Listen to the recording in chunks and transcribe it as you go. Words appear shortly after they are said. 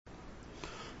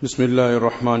بسم الله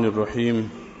الرحمن الرحيم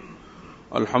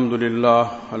الحمد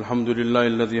لله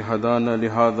الذي هدانا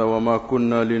لهذا وما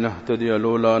كنا لنهتدي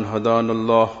لولا أن هدانا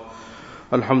الله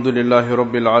الحمد لله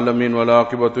رب العالمين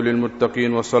والعاقبة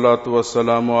للمتقين والصلاة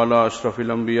والسلام على أشرف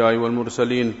الأنبياء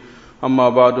والمرسلين أما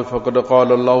بعد فقد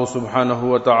قال الله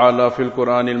سبحانه وتعالى في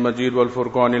القرآن المجيد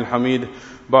والفرقان الحميد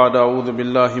بعد أعوذ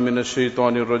بالله من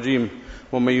الشيطان الرجيم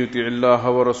ومن يطع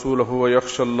الله ورسوله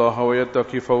ويخشى الله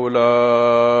ويتقي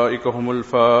فأولئك هم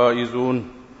الفائزون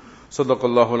صدق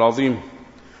الله العظيم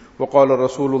وقال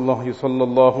رسول الله صلى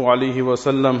الله عليه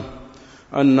وسلم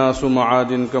الناس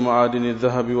معادن كمعادن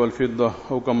الذهب والفضة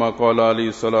أو كما قال عليه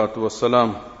الصلاة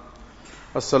والسلام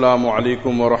السلام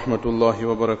عليكم ورحمة الله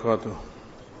وبركاته.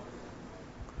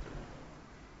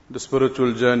 The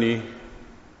spiritual journey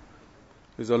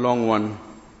is a long one.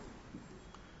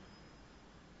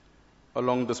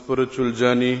 Along the spiritual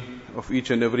journey of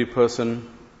each and every person,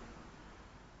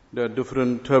 there are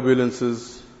different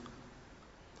turbulences,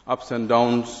 ups and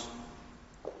downs,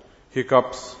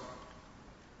 hiccups,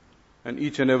 and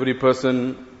each and every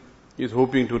person is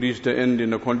hoping to reach the end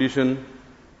in a condition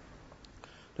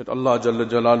that Allah Jalla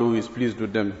Jalaluhu is pleased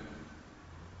with them.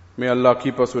 May Allah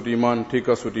keep us with Iman, take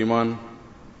us with Iman,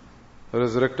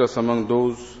 resurrect us among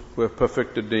those who have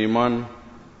perfected the Iman.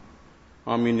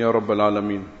 Ameen Ya Rabbal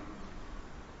Alameen.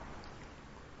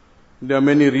 There are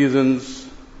many reasons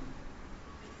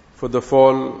for the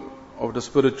fall of the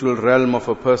spiritual realm of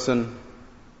a person,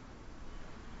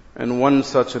 and one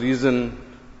such reason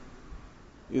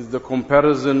is the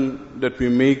comparison that we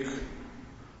make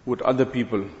with other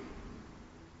people.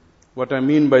 What I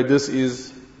mean by this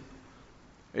is,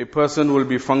 a person will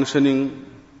be functioning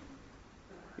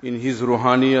in his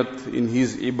ruhaniyat, in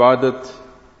his ibadat,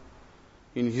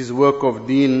 in his work of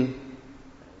deen,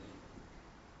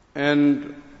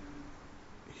 and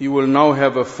he will now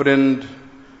have a friend,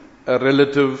 a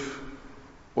relative,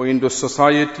 or in the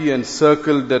society and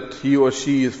circle that he or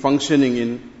she is functioning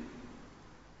in.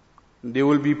 There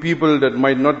will be people that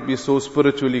might not be so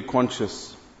spiritually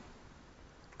conscious.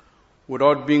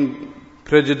 Without being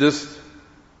prejudiced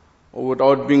or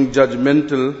without being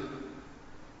judgmental,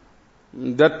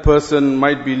 that person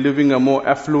might be living a more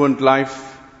affluent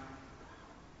life,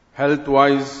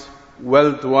 health-wise,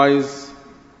 wealth-wise,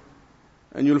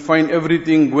 and you'll find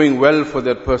everything going well for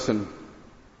that person.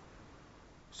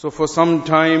 So for some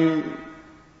time,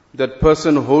 that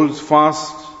person holds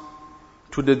fast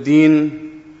to the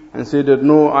deen and say that,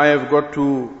 no, I have got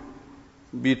to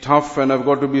be tough and I've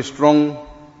got to be strong.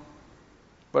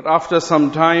 But after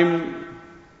some time,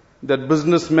 that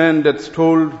businessman that's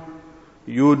told,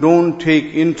 you don't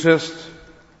take interest,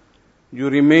 you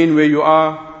remain where you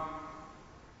are,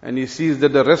 and he sees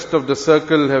that the rest of the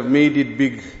circle have made it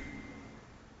big.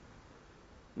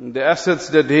 The assets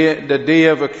that they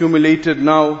have accumulated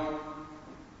now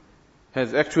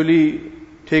has actually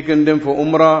taken them for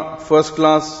Umrah, first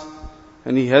class,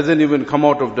 and he hasn't even come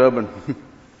out of Durban.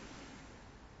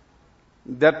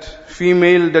 That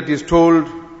female that is told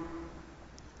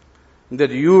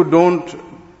that you don't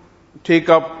take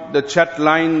up the chat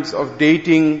lines of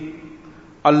dating,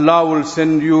 Allah will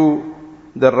send you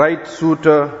the right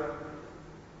suitor.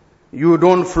 You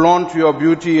don't flaunt your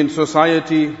beauty in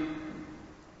society,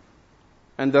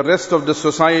 and the rest of the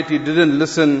society didn't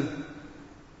listen.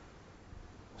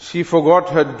 She forgot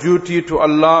her duty to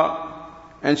Allah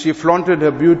and she flaunted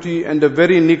her beauty, and the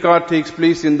very nikah takes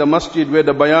place in the masjid where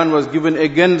the bayan was given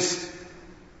against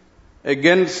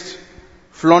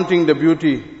flaunting the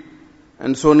beauty.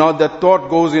 And so now that thought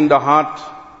goes in the heart.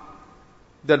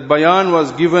 That bayan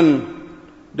was given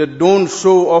that don't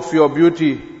show off your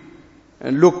beauty.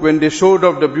 And look, when they showed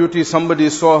off the beauty, somebody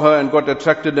saw her and got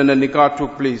attracted and a nikah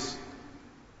took place.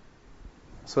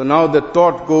 So now the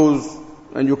thought goes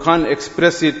and you can't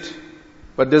express it,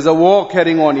 but there's a war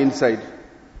carrying on inside.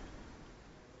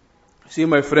 See,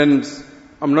 my friends,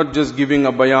 I'm not just giving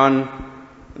a bayan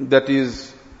that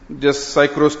is just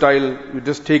psycho style. You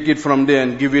just take it from there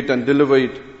and give it and deliver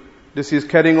it. This is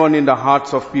carrying on in the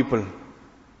hearts of people.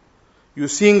 You're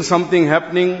seeing something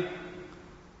happening,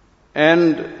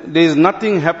 and there is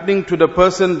nothing happening to the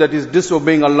person that is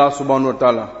disobeying Allah subhanahu wa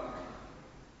ta'ala.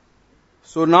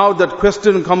 So now that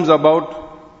question comes about,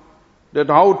 that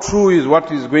how true is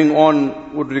what is going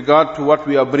on with regard to what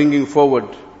we are bringing forward.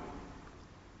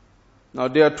 Now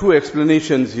there are two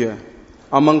explanations here,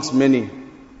 amongst many.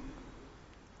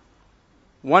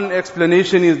 One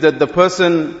explanation is that the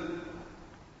person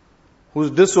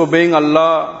who's disobeying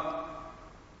Allah,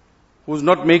 who's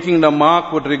not making the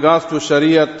mark with regards to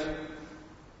Shariat,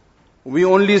 we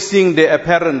only seeing the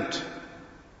apparent.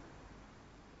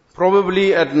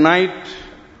 Probably at night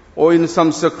or in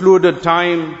some secluded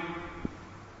time,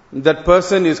 that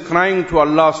person is crying to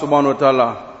Allah subhanahu wa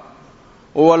ta'ala,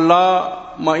 "Oh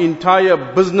Allah, my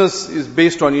entire business is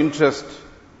based on interest.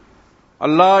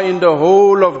 Allah, in the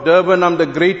whole of Durban, I'm the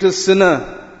greatest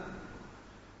sinner.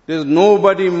 There's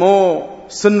nobody more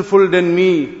sinful than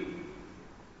me.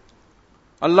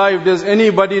 Allah, if there's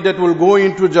anybody that will go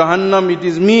into Jahannam, it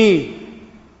is me.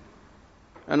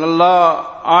 And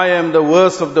Allah, I am the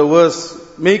worst of the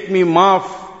worst. Make me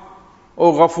maaf.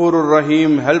 O Ghafurur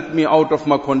Rahim, help me out of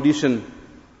my condition."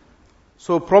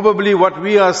 So probably what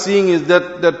we are seeing is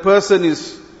that that person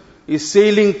is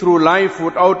sailing through life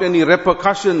without any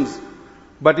repercussions,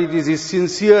 but it is his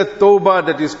sincere tawbah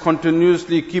that is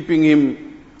continuously keeping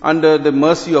him under the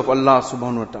mercy of Allah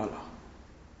subhanahu wa ta'ala.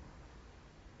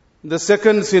 The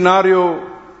second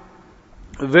scenario,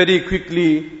 very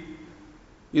quickly,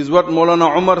 is what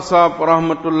Maulana Umar Sahib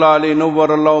rahmatullah alayhi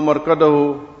nawwarallahu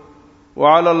markadahu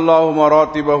wa ala Allahu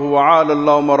maratibahu wa ala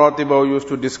Allahu maratibahu used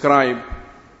to describe.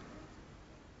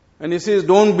 And he says,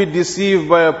 don't be deceived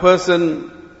by a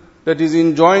person that is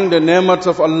enjoying the ni'mats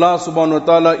of Allah subhanahu wa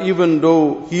ta'ala even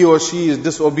though he or she is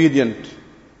disobedient.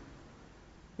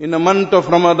 In the month of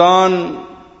Ramadan,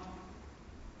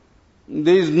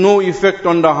 there is no effect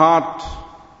on the heart.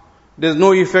 There is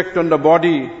no effect on the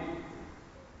body.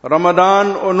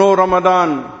 Ramadan or no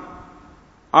Ramadan,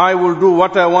 I will do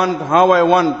what I want, how I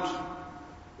want.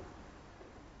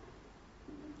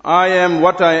 I am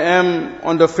what I am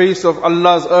on the face of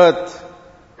Allah's earth.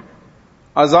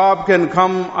 Azab can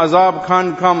come, azab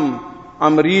can't come.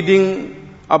 I'm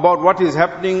reading about what is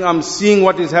happening, I'm seeing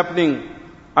what is happening.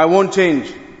 I won't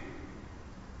change.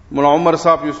 Mullah Umar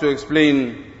Sahib used to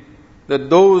explain that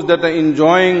those that are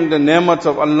enjoying the ni'mats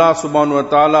of Allah subhanahu wa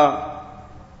ta'ala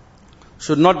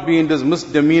should not be in this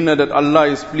misdemeanor that Allah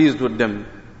is pleased with them.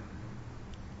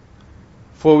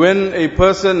 For when a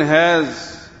person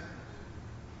has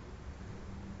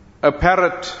a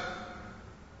parrot,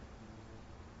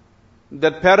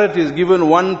 that parrot is given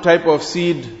one type of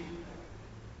seed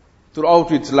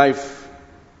throughout its life,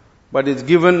 but it's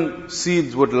given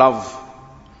seeds with love.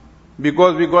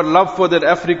 Because we got love for that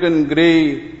African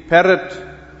grey parrot,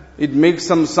 it makes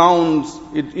some sounds,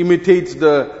 it imitates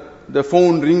the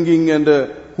phone ringing and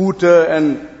the hooter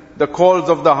and the calls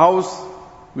of the house,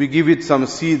 we give it some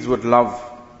seeds with love.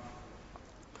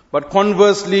 But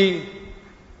conversely,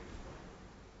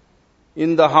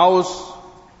 in the house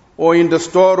or in the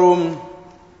storeroom,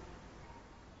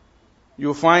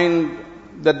 you find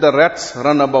that the rats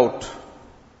run about.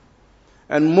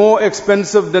 And more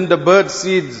expensive than the bird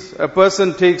seeds, a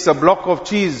person takes a block of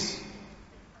cheese,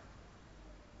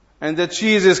 and the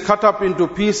cheese is cut up into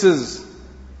pieces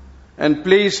and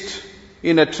placed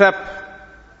in a trap.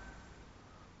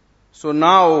 So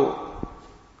now,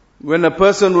 when a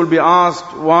person will be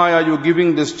asked, why are you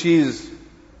giving this cheese?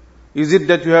 Is it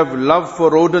that you have love for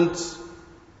rodents?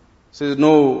 Says,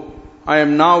 no, I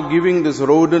am now giving these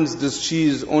rodents this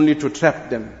cheese only to trap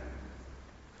them,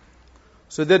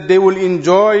 so that they will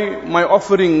enjoy my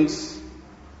offerings,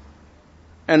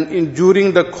 and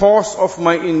during the course of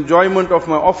my enjoyment of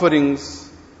my offerings,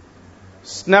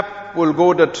 snap will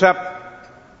go the trap,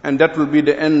 and that will be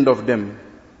the end of them.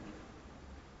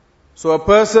 So a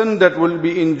person that will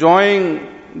be enjoying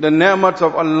the ni'mats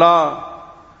of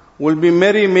Allah will be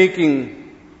merry-making,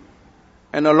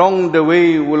 and along the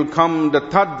way will come the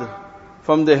thud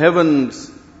from the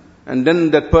heavens, and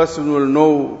then that person will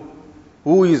know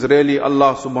who is really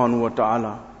Allah subhanahu wa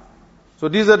ta'ala. So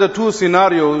these are the two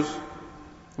scenarios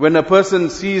when a person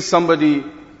sees somebody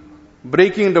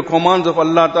breaking the commands of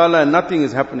Allah ta'ala and nothing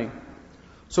is happening.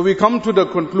 So we come to the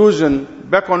conclusion,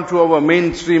 back onto our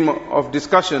mainstream of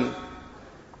discussion,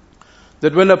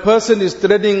 that when a person is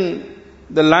treading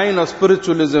the line of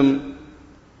spiritualism,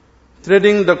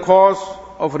 treading the course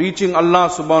of reaching Allah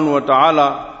subhanahu wa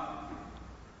ta'ala,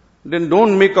 then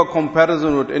don't make a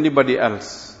comparison with anybody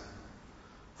else.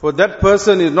 For that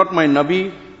person is not my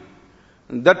Nabi,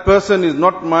 that person is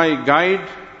not my guide,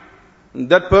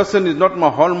 that person is not my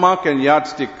hallmark and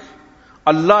yardstick.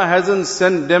 Allah hasn't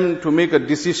sent them to make a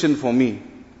decision for me.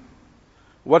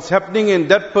 What's happening in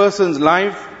that person's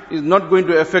life is not going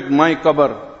to affect my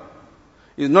qabr,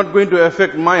 is not going to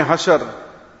affect my hashar.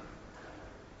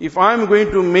 If I'm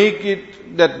going to make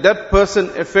it that that person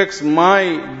affects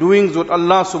my doings with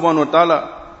Allah subhanahu wa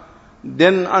ta'ala,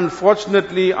 then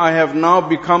unfortunately I have now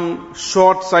become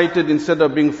short-sighted instead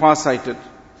of being far-sighted.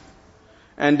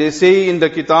 And they say in the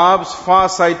kitabs,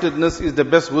 far-sightedness is the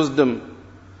best wisdom.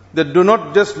 That do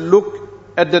not just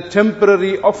look at the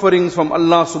temporary offerings from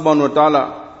Allah subhanahu wa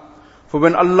ta'ala. For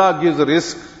when Allah gives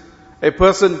rizq, a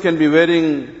person can be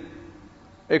wearing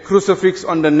a crucifix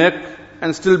on the neck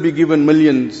and still be given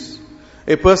millions.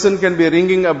 A person can be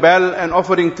ringing a bell and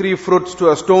offering 3 fruits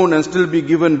to a stone and still be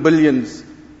given billions.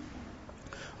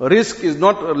 Rizq is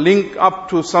not linked up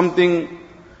to something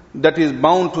that is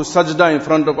bound to sajda in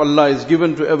front of Allah, is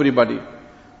given to everybody.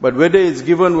 But whether it's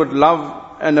given with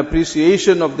love and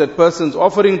appreciation of that person's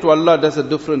offering to Allah, that's a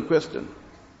different question.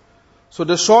 So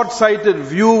the short-sighted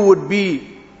view would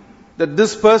be that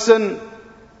this person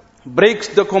breaks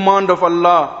the command of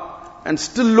Allah and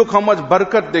still look how much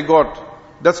barakat they got.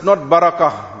 That's not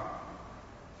barakah.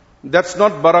 That's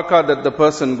not barakah that the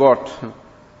person got.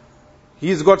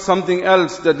 He's got something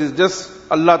else that is just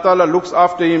Allah Ta'ala looks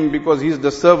after him because he's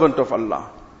the servant of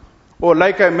Allah. Or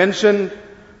like I mentioned,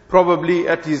 probably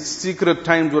at his secret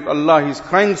times with Allah, he's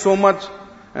crying so much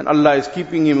and Allah is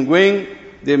keeping him going.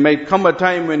 There might come a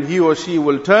time when he or she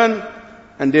will turn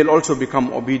and they'll also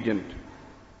become obedient.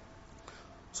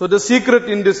 So the secret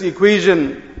in this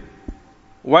equation,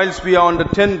 whilst we are on the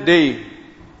 10th day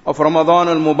of Ramadan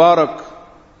al-Mubarak,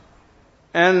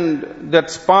 and that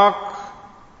spark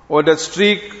or that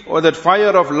streak or that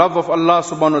fire of love of Allah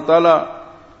subhanahu wa ta'ala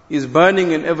is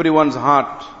burning in everyone's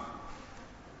heart.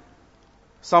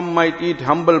 Some might eat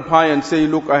humble pie and say,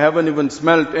 look, I haven't even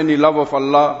smelt any love of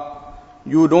Allah.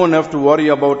 You don't have to worry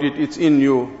about it, it's in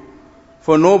you.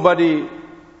 For nobody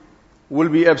will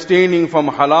be abstaining from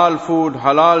halal food,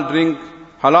 halal drink,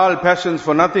 halal passions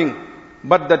for nothing,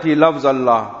 but that he loves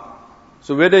Allah.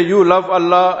 So whether you love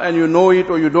Allah and you know it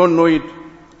or you don't know it,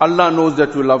 Allah knows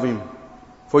that you love Him.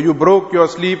 For you broke your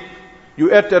sleep,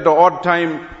 you ate at an odd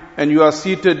time, and you are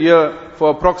seated here for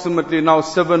approximately now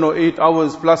 7 or 8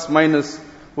 hours plus minus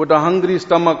with a hungry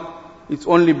stomach. It's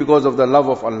only because of the love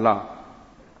of Allah.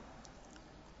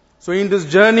 So in this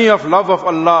journey of love of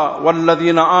Allah,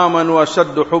 وَالَّذِينَ آمَنُوا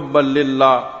أَشَدُّ حُبًّا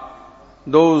لِلَّهِ,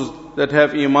 those that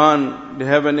have iman, they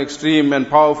have an extreme and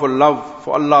powerful love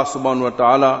for Allah subhanahu wa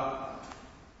ta'ala.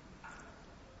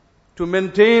 To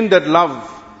maintain that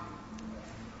love,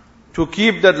 to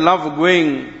keep that love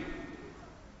going,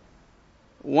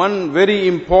 one very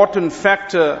important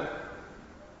factor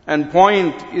and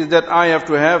point is that I have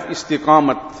to have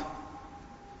istiqamat.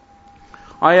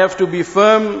 I have to be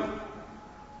firm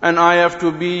and I have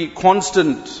to be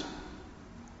constant.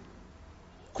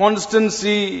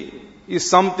 Constancy is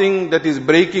something that is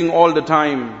breaking all the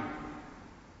time.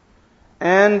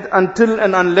 And until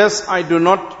and unless I do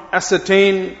not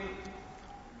ascertain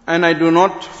and I do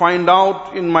not find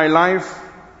out in my life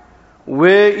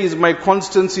where is my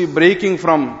constancy breaking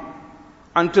from,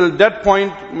 until that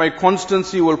point my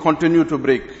constancy will continue to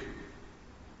break.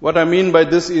 What I mean by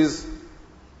this is,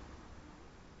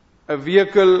 a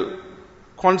vehicle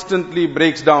constantly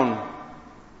breaks down,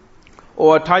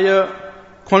 or a tire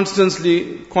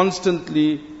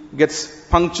constantly gets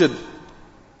punctured.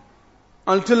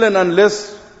 Until and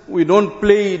unless we don't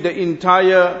play the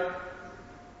entire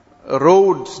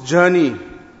road's journey,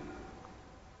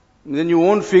 then you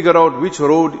won't figure out which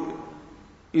road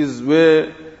is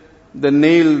where the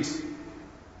nails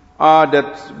are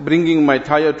that's bringing my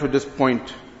tire to this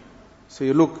point. So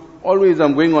you look, always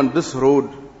I'm going on this road,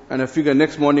 and I figure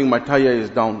next morning my tire is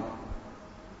down.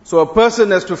 So a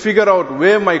person has to figure out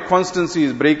where my constancy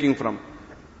is breaking from,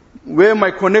 where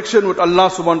my connection with Allah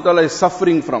subhanahu wa ta'ala is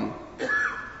suffering from.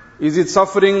 Is it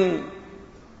suffering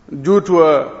due to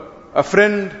a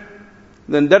friend?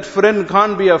 Then that friend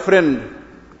can't be a friend.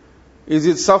 Is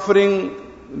it suffering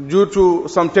due to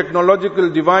some technological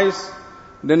device?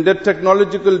 Then that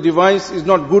technological device is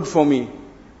not good for me.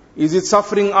 Is it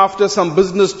suffering after some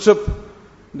business trip?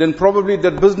 Then probably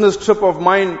that business trip of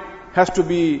mine has to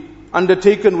be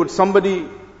undertaken with somebody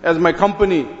as my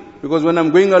company. Because when I'm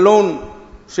going alone,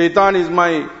 shaitan is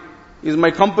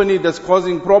my company that's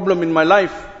causing problem in my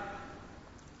life.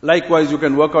 Likewise, you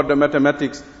can work out the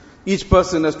mathematics. Each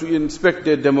person has to inspect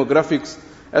their demographics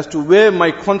as to where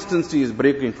my constancy is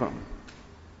breaking from.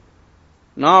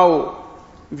 Now,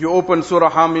 if you open Surah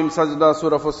Hamim, Sajda,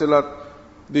 Surah Fussilat,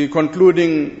 the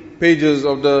concluding pages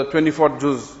of the 24th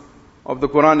juz of the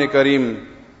Quran-e-Kareem,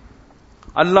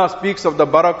 Allah speaks of the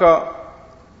barakah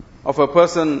of a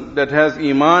person that has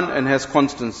iman and has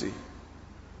constancy.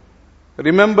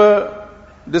 Remember,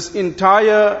 this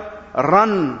entire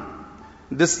run,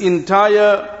 this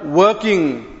entire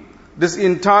working, this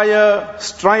entire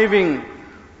striving,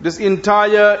 this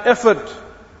entire effort,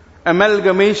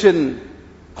 amalgamation,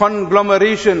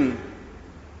 conglomeration,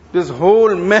 this whole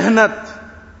mehnat,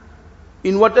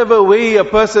 in whatever way a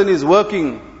person is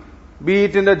working, be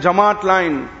it in the Jamaat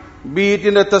line, be it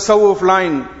in the Tasawwuf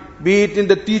line, be it in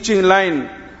the teaching line,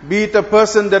 be it a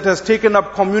person that has taken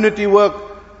up community work,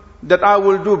 that I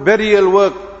will do burial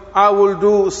work, I will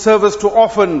do service to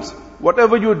orphans.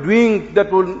 Whatever you're doing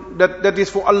that is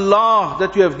for Allah,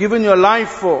 that you have given your life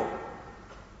for.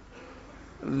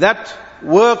 That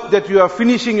work that you are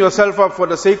finishing yourself up for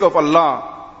the sake of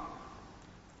Allah.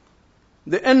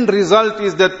 The end result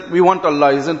is that we want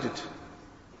Allah, isn't it?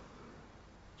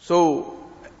 So,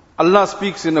 Allah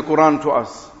speaks in the Quran to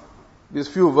us. These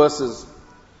few verses.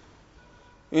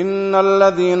 إِنَّ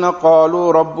الَّذِينَ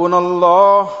قَالُوا رَبُّنَا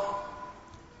اللَّهُ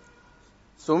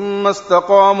ثُمَّ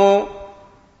اسْتَقَامُوا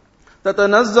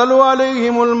تَتَنَزَّلُ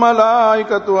عَلَيْهِمُ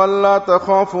الْمَلَائِكَةُ أَلَّا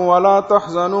تَخَافُوا وَلَا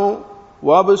تَحْزَنُوا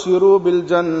وَابْشِرُوا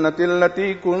بِالْجَنَّةِ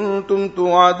الَّتِي كُنْتُمْ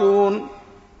تُوعَدُونَ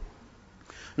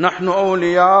نَحْنُ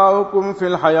أَوْلِيَاؤُكُمْ فِي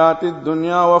الْحَيَاةِ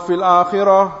الدُّنْيَا وَفِي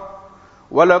الْآخِرَةِ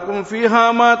وَلَكُمْ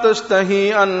فِيهَا مَا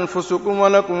تَشْتَهِي أَنفُسُكُمْ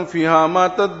وَلَكُمْ فِيهَا مَا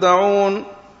تَدَّعُونَ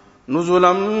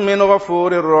نُزُلًا مِّنْ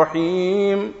غَفُورٍ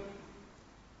رَحِيمٍ.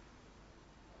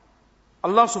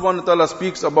 Allah subhanahu wa ta'ala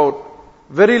speaks about,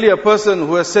 verily a person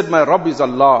who has said, my Rabb is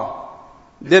Allah.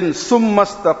 Then summa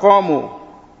istaqamu.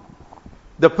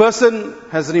 The person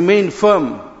has remained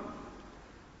firm.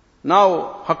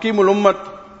 Now, Hakimul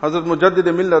Ummat, Hazrat Mujaddid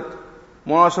Millat,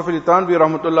 Mawlana Ashraf Ali Thanvi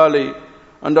rahmatullah alayhi,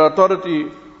 under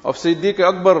authority of Siddiq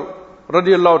Akbar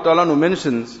radiallahu ta'ala anhu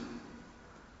mentions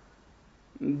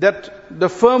that the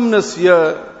firmness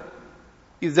here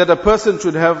is that a person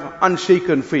should have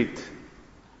unshaken faith.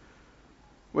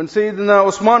 When Sayyidina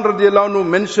Usman radiallahu anhu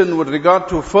mentioned with regard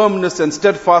to firmness and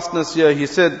steadfastness here, he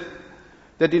said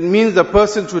that it means the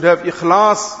person should have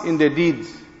ikhlas in their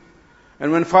deeds.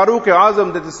 And when Farooq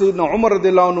Azam, that is Sayyidina Umar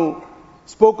radiallahu anhu,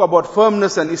 spoke about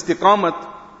firmness and istiqamat,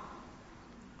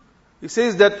 he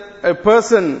says that a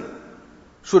person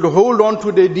should hold on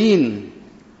to their deen.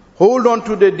 Hold on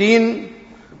to the deen,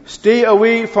 stay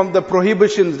away from the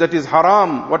prohibitions, that is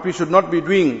haram, what we should not be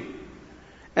doing.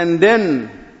 And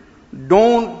then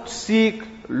don't seek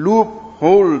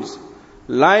loopholes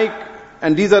like,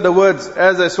 and these are the words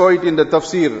as I saw it in the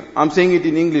tafsir, I'm saying it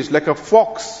in English, like a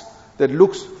fox that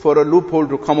looks for a loophole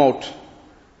to come out.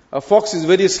 A fox is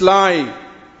very sly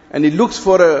and it looks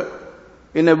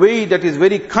in a way that is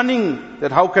very cunning,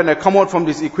 that how can I come out from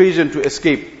this equation to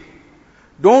escape.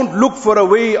 Don't look for a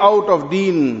way out of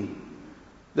deen.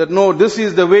 That no, this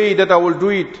is the way that I will do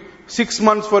it. 6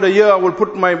 months for the year I will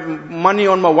put my money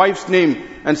on my wife's name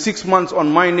and 6 months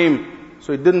on my name.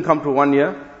 So it didn't come to 1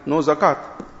 year. No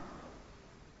zakat.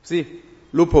 See,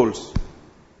 loopholes.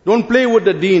 Don't play with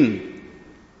the deen.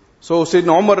 So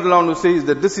Sayyidina Umar says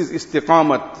that this is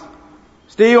istiqamat.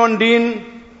 Stay on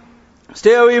deen,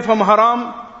 stay away from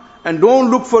haram, and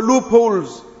don't look for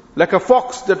loopholes like a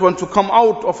fox that wants to come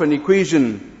out of an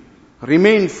equation.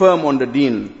 Remain firm on the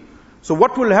deen. So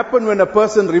what will happen when a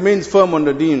person remains firm on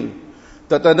the deen?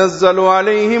 تَتَنَزَّلُ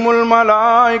عَلَيْهِمُ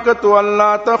الْمَلَائِكَةُ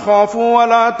أَلَّا تَخَافُوا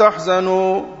وَلَا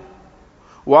تَحْزَنُوا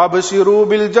وَابْشِرُوا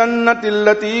بِالْجَنَّةِ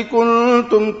الَّتِي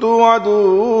كُنْتُمْ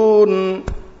تُوعَدُونَ.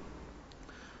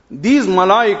 These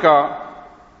malaika,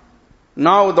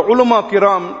 now the ulama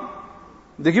kiram,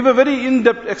 they give a very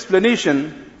in-depth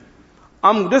explanation.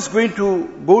 I'm just going to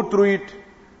go through it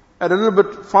at a little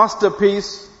bit faster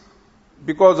pace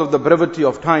because of the brevity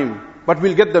of time. But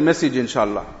we'll get the message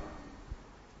inshallah.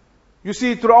 You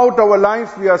see, throughout our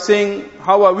life we are saying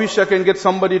how I wish I can get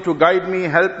somebody to guide me,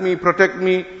 help me, protect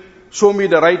me, show me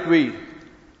the right way.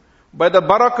 By the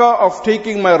barakah of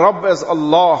taking my Rabb as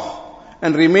Allah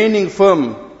and remaining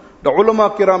firm, the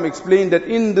ulama kiram explained that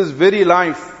in this very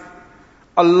life,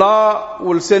 Allah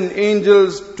will send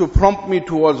angels to prompt me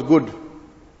towards good.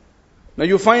 Now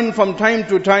you find from time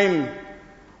to time,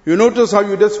 you notice how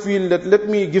you just feel that let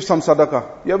me give some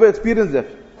sadaqah. You ever experienced that?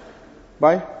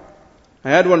 Why? I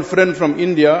had one friend from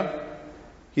India,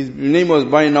 his name was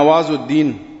Bhai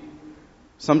Nawazuddin.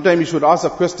 Sometime he should ask a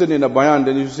question in a bayan,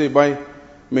 then he should say, Bhai,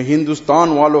 मैं हिंदुस्तान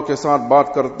वालों के साथ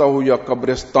बात करता हूँ या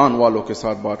कब्रिस्तान वालों के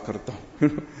साथ बात करता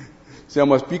हूँ. Say,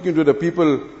 am I speaking to the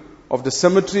people of the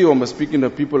cemetery or am I speaking to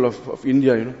the people of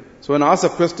India, So when I ask a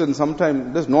question,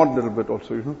 sometime just nod a little bit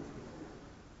also,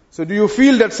 So do you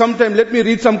feel that sometime let me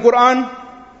read some Quran?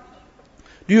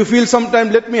 Do you feel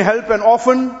sometime let me help an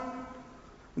orphan?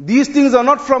 These things are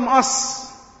not from us.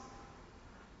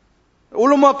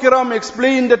 Ulama kiram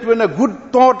explain that when a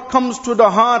good thought comes to the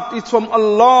heart, it's from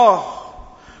Allah.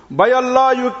 By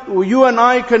Allah, you and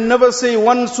I can never say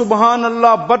one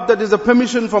subhanallah, but that is a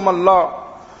permission from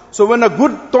Allah. So when a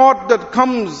good thought that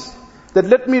comes, that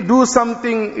let me do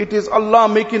something, it is Allah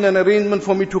making an arrangement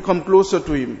for me to come closer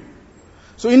to Him.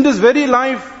 So in this very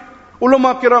life,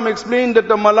 ulama kiram explain that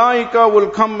the malaika will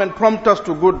come and prompt us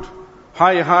to good.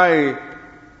 Hi,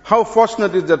 how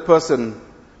fortunate is that person.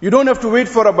 You don't have to wait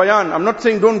for a bayan. I'm not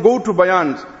saying don't go to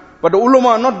bayans. But the ulama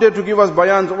are not there to give us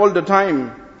bayans all the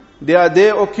time. They are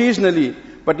there occasionally.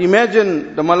 But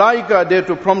imagine the malaika are there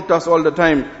to prompt us all the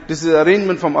time. This is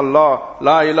arrangement from Allah.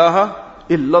 La ilaha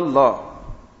illallah.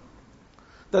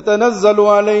 تَتَنَزَّلُ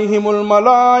عَلَيْهِمُ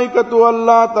الْمَلَائِكَةُ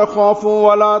أَلَّا تَخَافُوا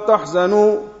وَلَا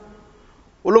تَحْزَنُوا.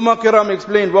 Ulama kiram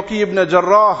explained, Waqi ibn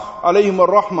Jarrah, alayhim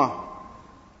ar-rahmah.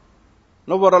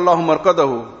 Nawwar Allahu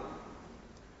marqadahu.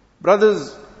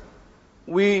 Brothers,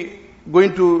 we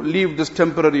going to leave this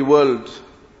temporary world.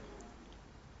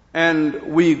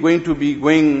 And we going to be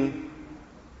going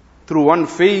through one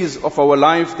phase of our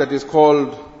life that is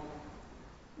called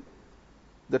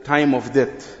the time of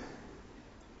death.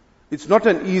 It's not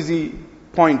an easy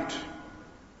point.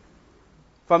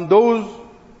 From those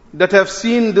that have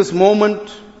seen this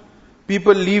moment,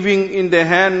 people leaving in their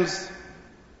hands,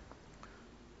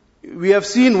 we have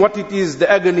seen what it is, the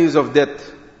agonies of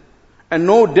death. And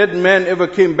no dead man ever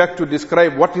came back to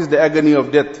describe what is the agony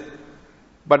of death.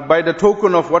 But by the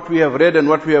token of what we have read and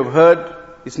what we have heard,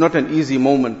 it's not an easy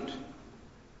moment.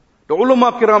 The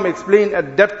ulama kiram explain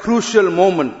at that crucial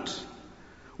moment,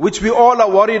 which we all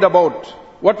are worried about.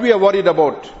 What we are worried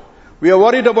about? We are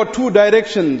worried about two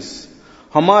directions.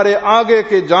 Hamare aage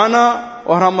ke jana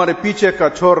or hamare piche ka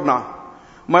chorna.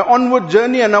 My onward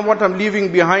journey and what I'm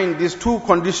leaving behind, these two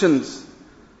conditions.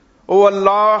 Oh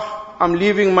Allah, I'm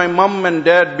leaving my mum and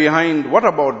dad behind. What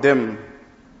about them?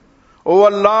 Oh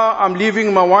Allah, I'm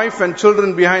leaving my wife and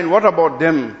children behind. What about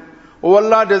them? Oh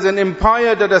Allah, there's an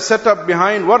empire that is set up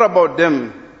behind. What about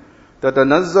them?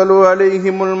 تَتَنَزَّلُ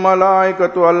عَلَيْهِمُ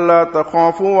الْمَلَائِكَةُ أَلَّا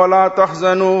تَخَافُوا وَلَا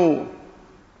تَحْزَنُوا.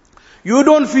 You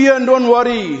don't fear and don't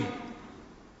worry.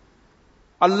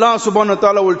 Allah subhanahu wa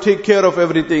ta'ala will take care of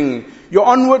everything. Your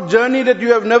onward journey that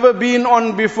you have never been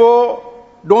on before,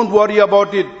 don't worry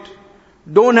about it.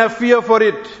 Don't have fear for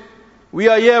it. We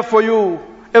are here for you.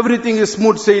 Everything is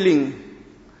smooth sailing.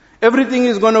 Everything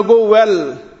is going to go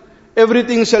well.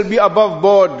 Everything shall be above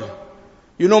board.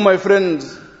 You know, my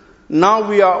friends, now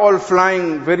we are all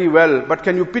flying very well. But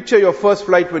can you picture your first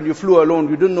flight when you flew alone?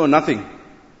 You didn't know nothing.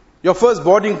 Your first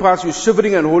boarding pass, you're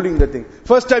shivering and holding the thing.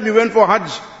 First time you went for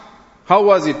Hajj, how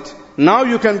was it? Now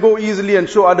you can go easily and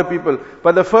show other people.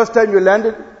 But the first time you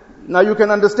landed, now you can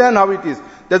understand how it is.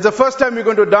 That's the first time you're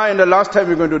going to die and the last time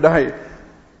you're going to die.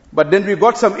 But then we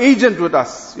got some agent with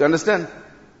us. You understand?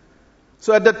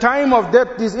 So at the time of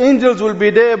death, these angels will be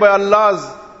there by Allah's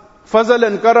fazal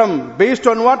and karam. Based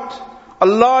on what?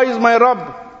 Allah is my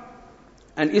Rabb.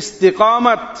 And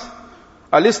istiqamat.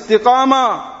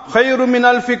 Al-istiqama khayru min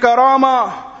alfi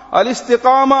karama.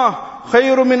 Al-istiqama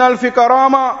khayru min alfi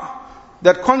karama.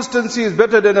 That constancy is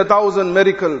better than 1,000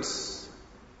 miracles.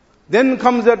 Then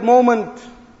comes that moment.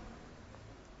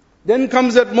 Then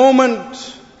comes that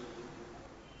moment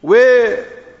where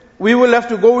we will have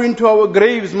to go into our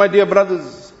graves, my dear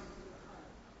brothers.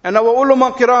 And our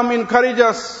ulama kiram encourage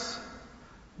us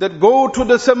that go to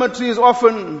the cemeteries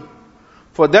often,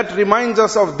 for that reminds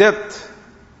us of death.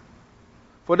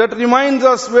 For that reminds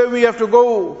us where we have to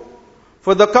go.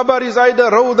 For the qabr is either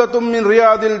rawdatum min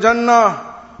riyadil jannah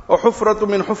or hufratum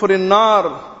min hufrin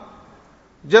nar.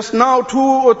 Just now, 2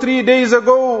 or 3 days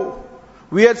ago,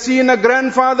 we had seen a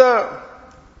grandfather,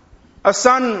 a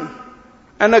son,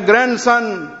 and a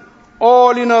grandson,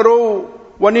 all in a row.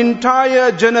 One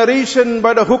entire generation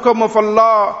by the hukam of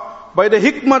Allah, by the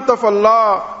hikmat of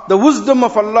Allah, the wisdom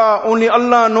of Allah. Only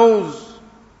Allah knows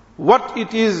what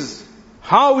it is,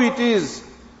 how it is.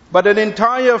 But an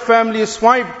entire family is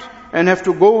swiped and have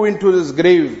to go into this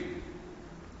grave.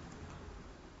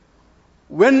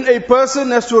 When a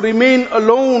person has to remain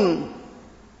alone,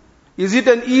 is it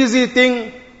an easy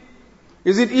thing?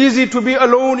 Is it easy to be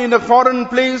alone in a foreign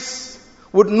place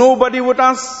with nobody with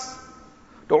us?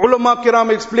 The ulama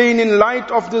kiram explain in light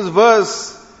of this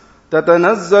verse,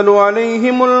 تَتَنَزَّلُ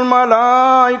عَلَيْهِمُ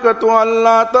الْمَلَائِكَةُ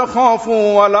أَلَّا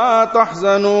تَخَافُوا وَلَا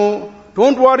تَحْزَنُوا.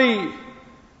 Don't worry.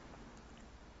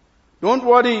 Don't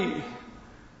worry.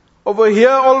 Over here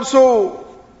also,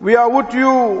 we are with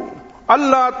you.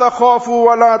 أَلَّا تَخَافُوا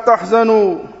وَلَا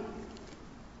تَحْزَنُوا.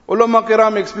 Ulama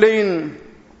kiram explain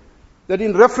that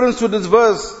in reference to this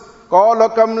verse,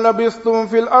 قَالَ كَمْ لَبِثْتُمْ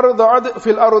فِي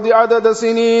الْأَرْضِ عَدَدَ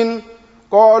سِنِينَ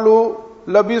قَالُوا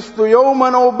لَبِثْتُ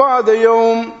يَوْمًا أَوْ بَعْدَ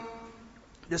يَوْمٍ.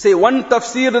 They say one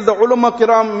tafsir that the ulama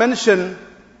kiram mention,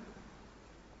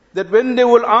 that when they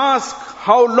will ask,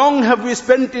 how long have we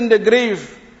spent in the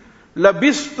grave?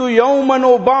 لَبِثْتُ يَوْمًا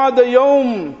أَوْ بَعْدَ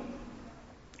يَوْمٍ.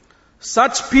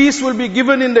 Such peace will be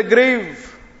given in the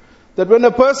grave, that when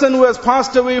a person who has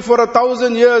passed away for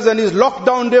 1,000 years and is locked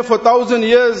down there for 1,000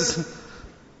 years,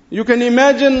 you can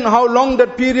imagine how long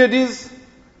that period is.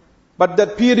 But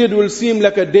that period will seem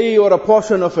like a day or a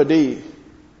portion of a day.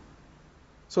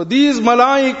 So these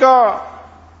malaika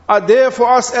are there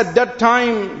for us at that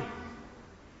time.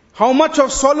 How much of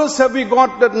solace have we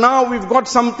got that now we've got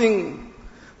something.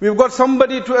 We've got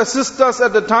somebody to assist us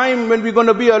at the time when we're going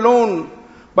to be alone.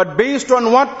 But based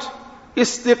on what?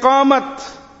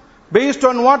 Istiqamat. Based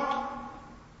on what?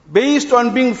 Based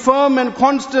on being firm and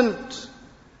constant.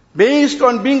 Based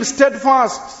on being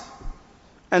steadfast.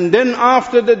 And then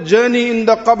after the journey in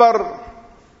the qabr,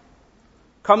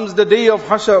 comes the day of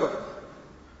Hashr.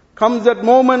 Comes that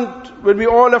moment when we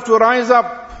all have to rise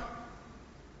up.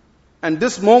 And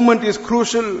this moment is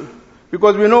crucial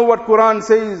because we know what Quran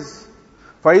says.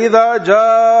 فَإِذَا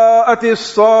جَاءَتِ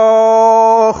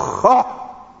الصَّاخَّةُ.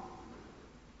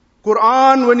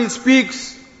 Quran, when it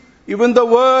speaks, even the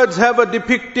words have a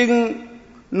depicting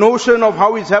notion of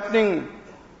how it's happening.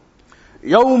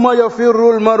 يَوْمَ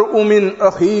يَفِرُّ الْمَرْءُ مِنْ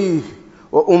أَخِيهِ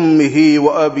وَأُمِّهِ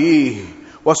وَأَبِيهِ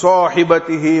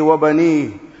وَصَاحِبَتِهِ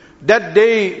وَبَنِيهِ. That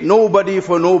day, nobody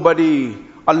for nobody,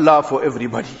 Allah for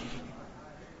everybody.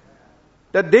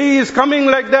 That day is coming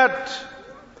like that.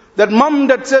 That mom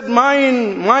that said,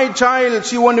 my child,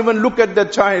 she won't even look at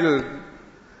that child.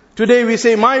 Today we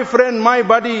say, my friend, my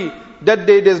buddy. That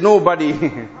day there's nobody.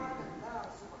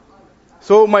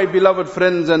 So my beloved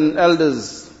friends and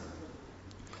elders,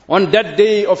 on that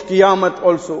day of Qiyamah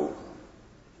also,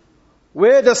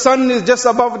 where the sun is just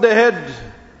above the head,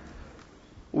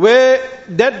 where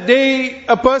that day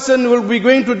a person will be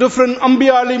going to different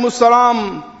Anbiya alayhimus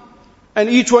salam, and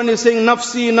each one is saying,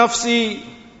 nafsi, nafsi.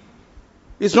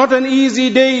 It's not an easy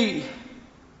day.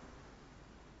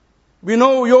 We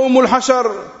know Yawmul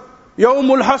Hashr,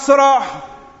 Yawmul Hasra,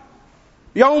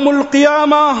 Yawmul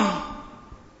Qiyamah.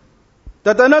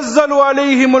 تَتَنَزَّلُ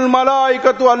عَلَيْهِمُ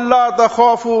الْمَلَائِكَةُ أَلَّا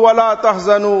تَخَافُوا وَلَا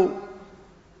تَحْزَنُوا.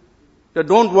 That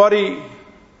don't worry,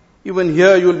 even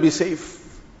here you'll be safe.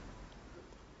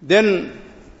 Then,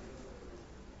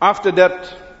 after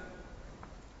that,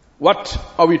 what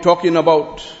are we talking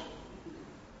about?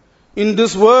 In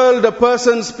this world, a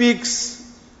person speaks.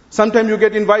 Sometimes you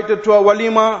get invited to a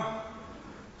walima.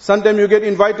 Sometimes you get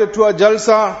invited to a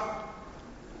jalsa.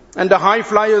 And the high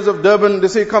flyers of Durban, they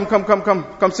say, come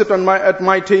sit at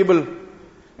my table.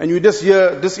 And you just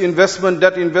hear this investment,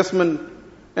 that investment.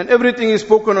 And everything is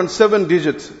spoken on 7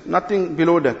 digits. Nothing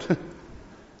below that.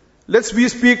 Let's we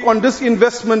speak on this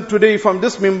investment today from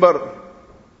this mimbar.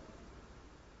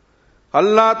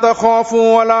 أَلَّا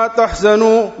تَخَافُوا وَلَا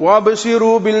تَحْزَنُوا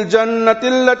وَابْشِرُوا بِالْجَنَّةِ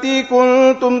الَّتِي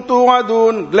كُنْتُمْ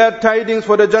تُوعَدُونَ. Glad tidings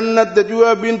for the Jannat that you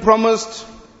have been promised.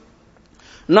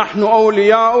 نَحْنُ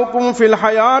أَوْلِيَاؤُكُمْ فِي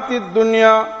الْحَيَاةِ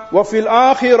الدُّنْيَا وَفِي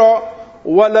الْآخِرَةِ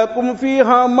وَلَكُمْ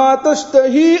فِيهَا مَا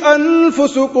تَشْتَهِي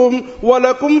أَنفُسُكُمْ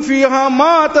وَلَكُمْ فِيهَا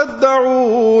مَا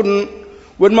تَدَّعُونَ.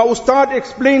 When my Ustad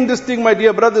explained this thing, my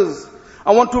dear brothers,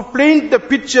 I want to paint the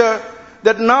picture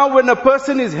that now when a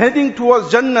person is heading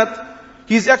towards Jannat,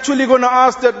 he's actually going to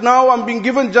ask that now I'm being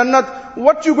given Jannat,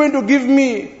 what you going to give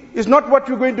me is not what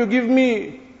you're going to give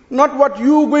me, not what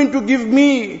you're going to give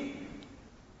me.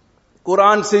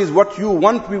 Quran says, what you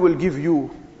want we will give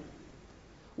you.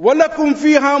 وَلَكُمْ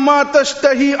فِيهَا مَا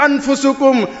تَشْتَهِي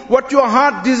أَنفُسُكُمْ. What your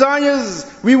heart desires,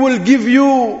 we will give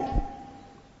you.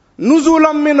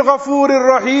 نُزُلًا مِّنْ غَفُورٍ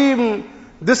رَحِيمٍ.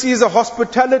 This is a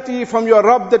hospitality from your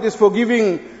Rabb that is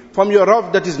forgiving, from your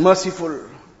Rabb that is merciful.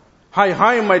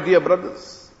 Hi, my dear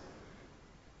brothers.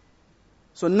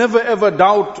 So never ever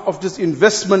doubt of this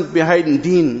investment behind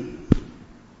deen.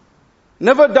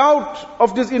 Never doubt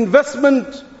of this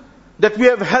investment that we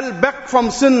have held back from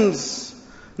sins.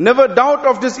 Never doubt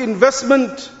of this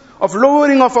investment of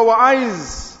lowering of our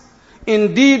eyes.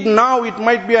 Indeed, now it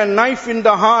might be a knife in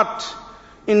the heart.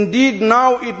 Indeed,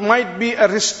 now it might be a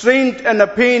restraint and a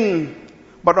pain.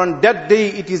 But on that day,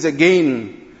 it is a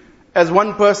gain. As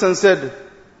one person said,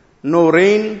 no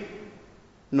rain,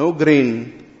 no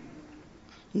grain.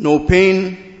 No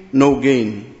pain, no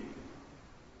gain.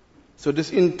 So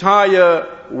this entire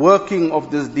working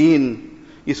of this deen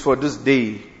is for this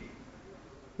day.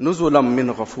 Nuzulam min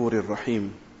ghafurir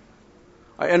rahim.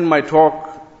 I end my talk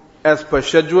as per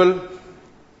schedule.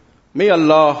 May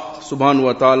Allah subhanahu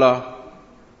wa ta'ala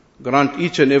grant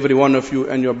each and every one of you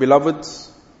and your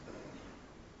beloveds,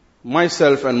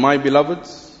 myself and my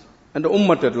beloveds, and the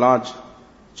ummah at large,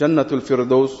 Jannatul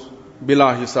Firdaus,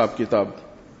 bila hisab kitab.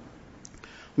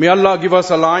 May Allah give us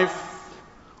a life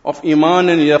of iman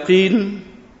and yaqeen,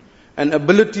 and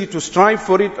ability to strive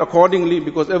for it accordingly,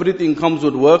 because everything comes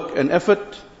with work and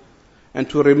effort, and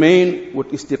to remain with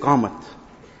istiqamat.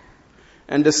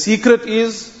 And the secret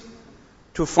is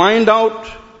to find out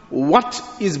what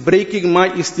is breaking my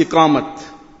istiqamat,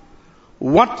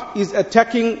 what is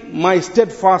attacking my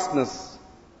steadfastness,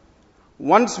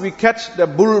 Once we catch the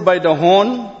bull by the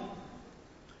horn,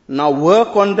 now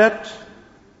work on that,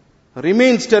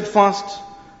 remain steadfast,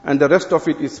 and the rest of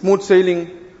it is smooth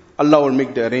sailing. Allah will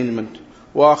make the arrangement.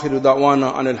 وآخر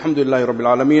دعوانا أن الحمد لله رب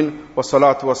العالمين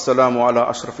والصلاة والسلام على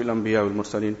أشرف الأنبياء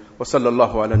والمرسلين وصلى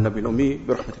الله على النبي الأمي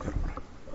برحمتك.